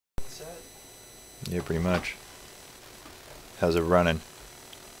Yeah, pretty much. How's it running?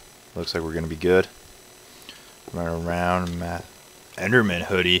 Looks like we're gonna be good. Run around, Enderman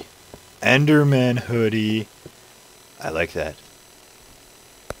hoodie. Enderman hoodie. I like that.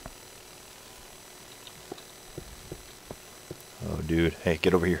 Oh, dude. Hey,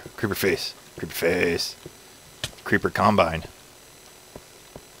 get over here. Creeper face. Creeper face. Creeper combine.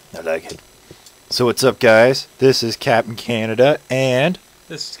 I like it. So what's up, guys? This is Captain Canada, and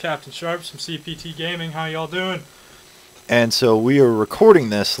this is Captain Sharp from CPT Gaming. How y'all doing? And so we are recording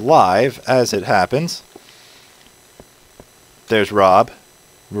this live as it happens. There's Rob,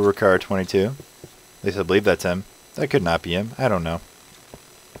 Rurikar22. At least I believe that's him. That could not be him. I don't know.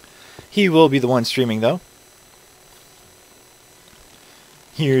 He will be the one streaming, though.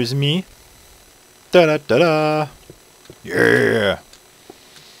 Here's me. Da-da-da-da. Yeah.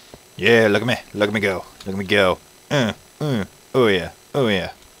 Yeah, look at me. Look at me go. Look at me go. Oh, yeah. Oh,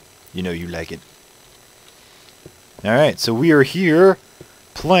 yeah. You know you like it. Alright, so we are here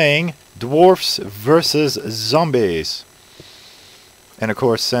playing Dwarfs versus Zombies. And of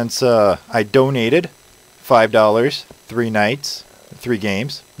course, since I donated $5, 3 nights, 3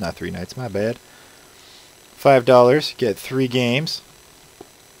 games. Not 3 nights, my bad. $5, get 3 games.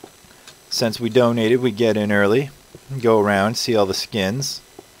 Since we donated, we get in early. Go around, see all the skins.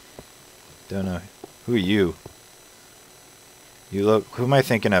 Don't know. Who are you? You look... Who am I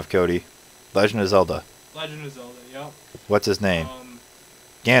thinking of, Cody? Legend of Zelda. Legend of Zelda, yep. What's his name?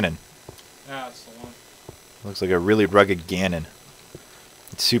 Ganon. Yeah, that's the one. Looks like a really rugged Ganon.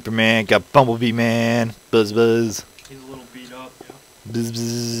 Superman, got Bumblebee Man. Buzz buzz. He's a little beat up, yeah. Buzz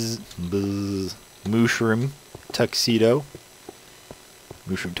buzz. Buzz. Mushroom tuxedo.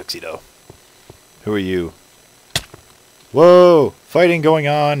 Mushroom tuxedo. Who are you? Whoa! Fighting going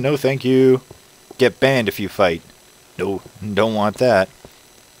on. No thank you. Get banned if you fight. No, don't want that.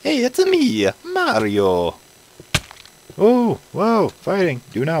 Hey, it's me, Mario. Oh, whoa, fighting.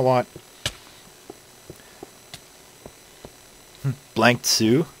 Do not want. Blanked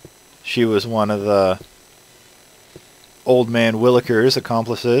Sue. She was one of the Old Man Williker's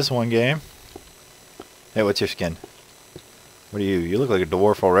accomplices one game. Hey, what's your skin? What are you? You look like a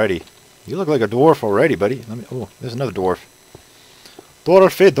dwarf already. You look like a dwarf already, buddy. Let me. Oh, there's another dwarf.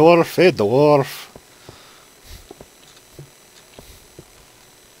 Dwarfy, dwarfy, dwarf.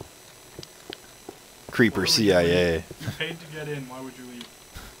 Creeper CIA. You paid to get in. Why would you leave?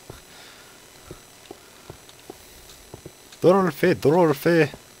 Dwarfy,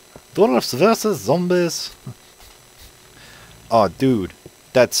 dwarfy. Dwarfs versus zombies. Oh, dude,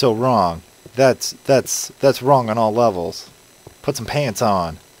 that's so wrong. That's wrong on all levels. Put some pants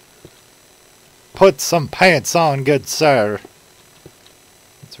on. Put some pants on, good sir.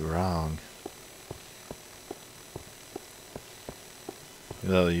 That's wrong.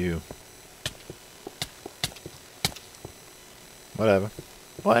 Oh, you. Whatever.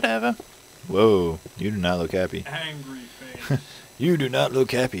 Whatever. Whoa, you do not look happy. Angry face. You do not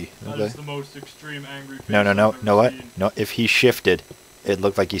look happy. That Okay. is the most extreme angry face No, I've know ever what? seen. No, if he shifted, it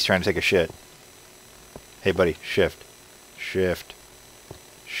looked like he's trying to take a shit. Hey, buddy, shift. Shift.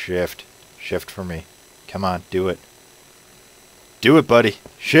 Shift. Shift for me. Come on, do it. Do it, buddy.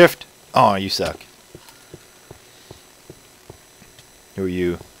 Shift. Oh, you suck. Who are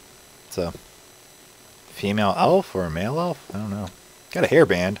you? It's a female elf or a male elf? I don't know. Got a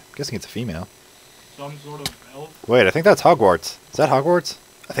hairband. I'm guessing it's a female. Some sort of elf. Wait, I think that's Hogwarts. Is that Hogwarts?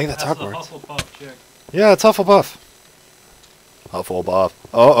 I think that's Hogwarts. The Hufflepuff chick. Yeah, it's Hufflepuff. Hufflepuff.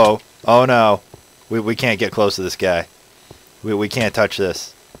 Uh-oh. Oh, no. We can't get close to this guy. We can't touch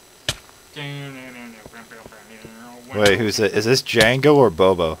this. Wait, who's it? Is this Django or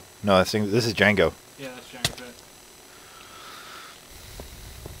Bobo? No, I think this is Django. Yeah, that's Django Fett.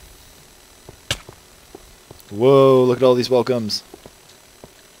 Whoa, look at all these welcomes.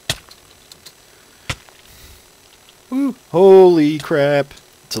 Woo, holy crap.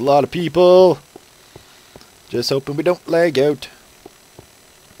 It's a lot of people. Just hoping we don't lag out.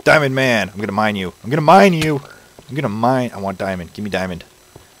 Diamond Man, I'm gonna mine you. I'm gonna mine you. I'm gonna mine. I want diamond. Give me diamond.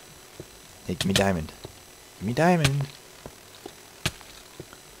 Hey, give me diamond. Give me diamond.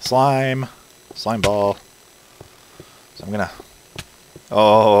 Slime. Slime ball. So I'm gonna...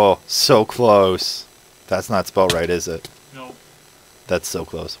 Oh, so close. That's not spelled right, is it? Nope. That's so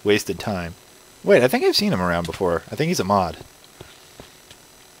close. Wasted time. Wait, I think I've seen him around before. I think he's a mod.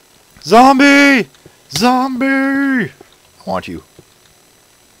 Zombie! Zombie! I want you.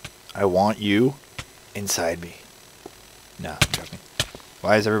 I want you inside me. No, trust me.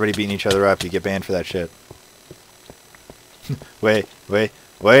 Why is everybody beating each other up? You get banned for that shit. Wait, wait,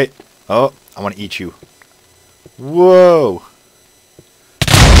 wait. Oh, I want to eat you. Whoa!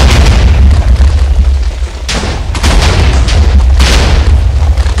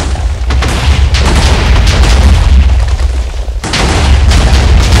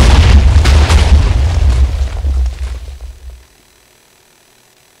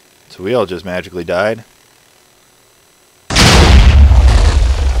 So we all just magically died.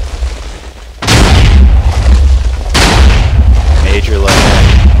 Major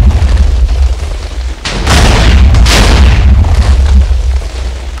lag.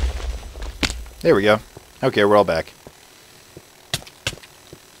 There we go. Okay, we're all back.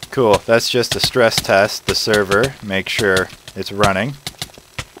 Cool. That's just a stress test the server. Make sure it's running.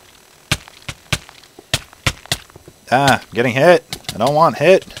 Ah, I'm getting hit. I don't want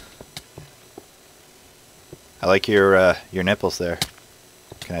hit. I like your nipples there.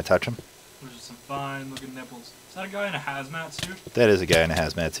 Can I touch them? Those are some fine looking nipples. Is that a guy in a hazmat suit? That is a guy in a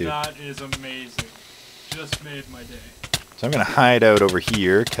hazmat suit. That is amazing. Just made my day. So I'm gonna hide out over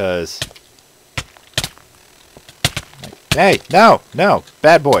here, cause. Hey, no, no,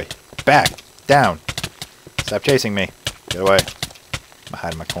 bad boy, back, down. Stop chasing me. Get away. I'm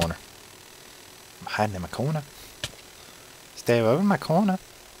hiding in my corner. I'm hiding in my corner. Stay over in my corner.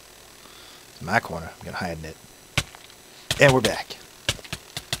 It's my corner. I'm gonna hide in it. And we're back.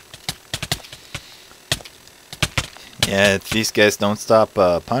 Yeah, if these guys don't stop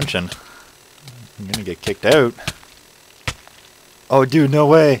punching, I'm gonna get kicked out. Oh, dude, no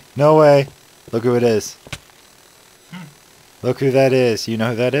way. No way. Look who it is. Look who that is. You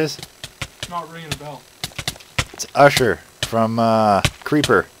know who that is? Not ringing a bell. It's Usher from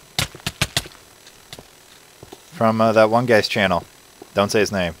Creeper. From that one guy's channel. Don't say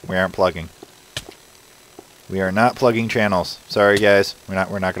his name. We aren't plugging. We are not plugging channels. Sorry, guys. We're not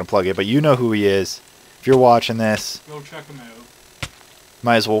going to plug it. But you know who he is. If you're watching this, go check him out.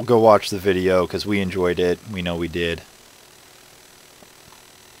 might as well go watch the video because we enjoyed it. We know we did.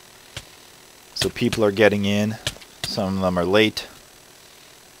 So people are getting in. Some of them are late.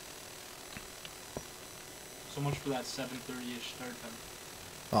 So much for that 7:30-ish start time.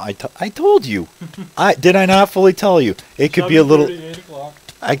 Well, I told you. Did I not fully tell you? It could be a little. 8 o'clock.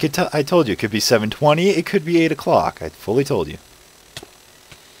 I told you it could be 7:20. It could be 8 o'clock. I fully told you.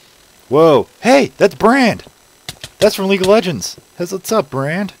 Whoa! Hey, that's Brand. That's from League of Legends. What's up,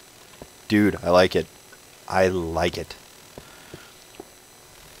 Brand? Dude, I like it. I like it.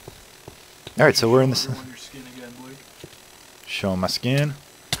 All right, so we're in this. Show my skin.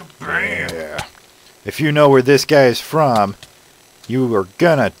 Yeah. If you know where this guy is from, you are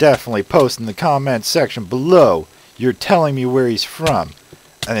gonna definitely post in the comments section below. You're telling me where he's from,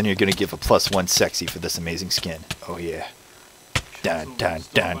 and then you're gonna give a +1 sexy for this amazing skin. Oh yeah. Dun dun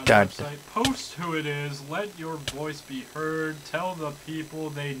dun dun. Post who it is. Let your voice be heard. Tell the people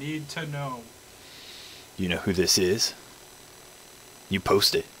they need to know. You know who this is? You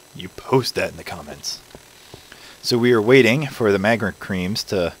post it. You post that in the comments. So we are waiting for the magma creams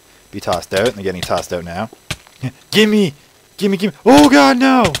to be tossed out, and they're getting tossed out now. Gimme! Gimme, gimme! Oh god,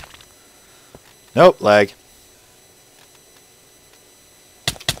 no! Nope, lag.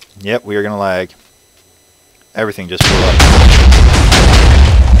 Yep, we are gonna lag. Everything just blew up.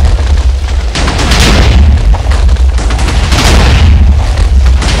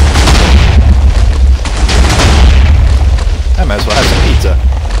 I might as well have some pizza.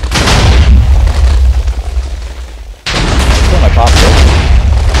 My popsicle.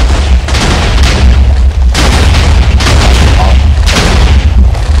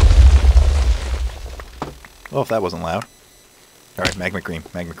 Well, if that wasn't loud. Alright, magma cream,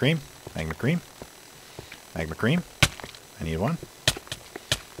 magma cream, magma cream, magma cream. I need one.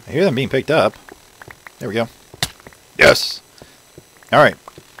 I hear them being picked up. There we go. Yes! Alright.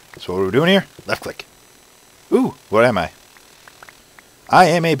 So what are we doing here? Left click. Ooh, what am I? I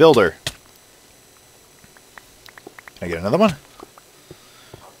am a builder. Can I get another one?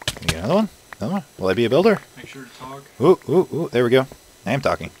 Can I get another one? Another one? Will I be a builder? Make sure to talk. Ooh, ooh, ooh. There we go. I am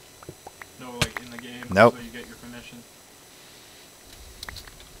talking. No, like in the game. Nope. So you get your permission.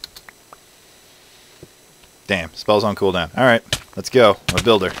 Damn. Spell's on cooldown. Alright. Let's go. I'm a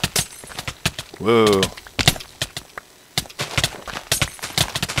builder. Whoa.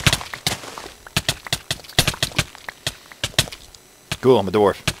 Cool. I'm a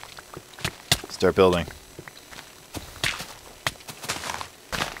dwarf. Start building.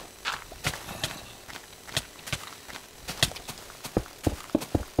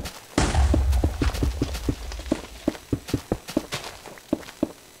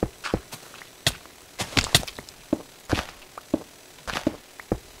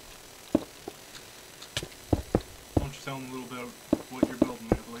 Tell them a little bit what you're building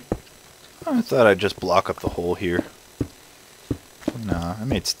there, Blake. I thought I'd just block up the hole here. Nah, I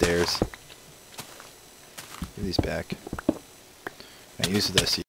made stairs. Give these back. I use this.